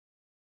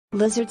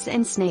Lizards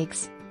and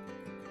snakes.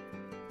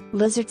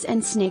 Lizards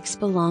and snakes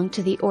belong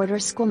to the order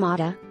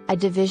Squamata, a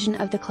division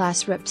of the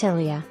class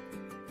Reptilia.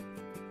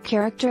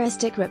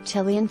 Characteristic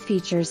reptilian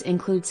features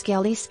include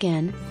scaly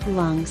skin,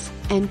 lungs,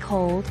 and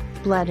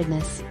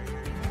cold-bloodedness.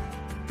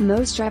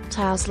 Most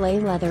reptiles lay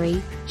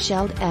leathery,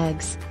 shelled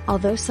eggs,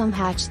 although some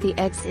hatch the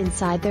eggs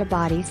inside their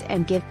bodies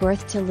and give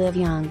birth to live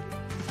young.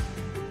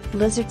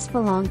 Lizards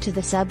belong to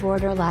the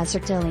suborder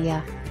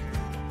Lacertilia.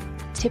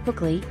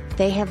 Typically,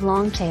 they have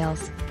long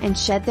tails, and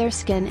shed their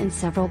skin in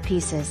several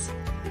pieces.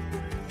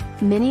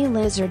 Many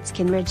lizards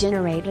can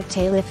regenerate a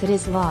tail if it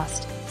is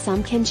lost,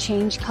 some can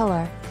change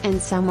color, and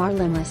some are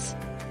limbless.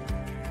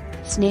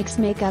 Snakes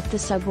make up the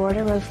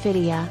suborder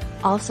Ophidia,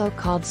 also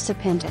called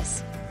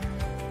Serpentis.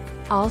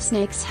 All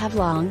snakes have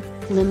long,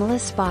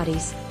 limbless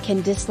bodies,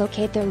 can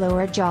dislocate their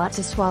lower jaw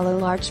to swallow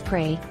large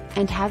prey,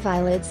 and have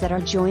eyelids that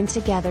are joined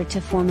together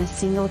to form a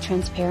single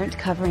transparent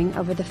covering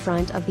over the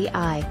front of the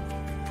eye.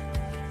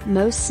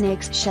 Most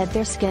snakes shed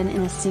their skin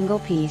in a single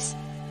piece.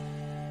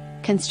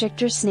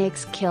 Constrictor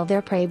snakes kill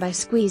their prey by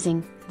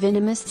squeezing,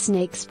 venomous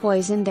snakes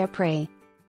poison their prey.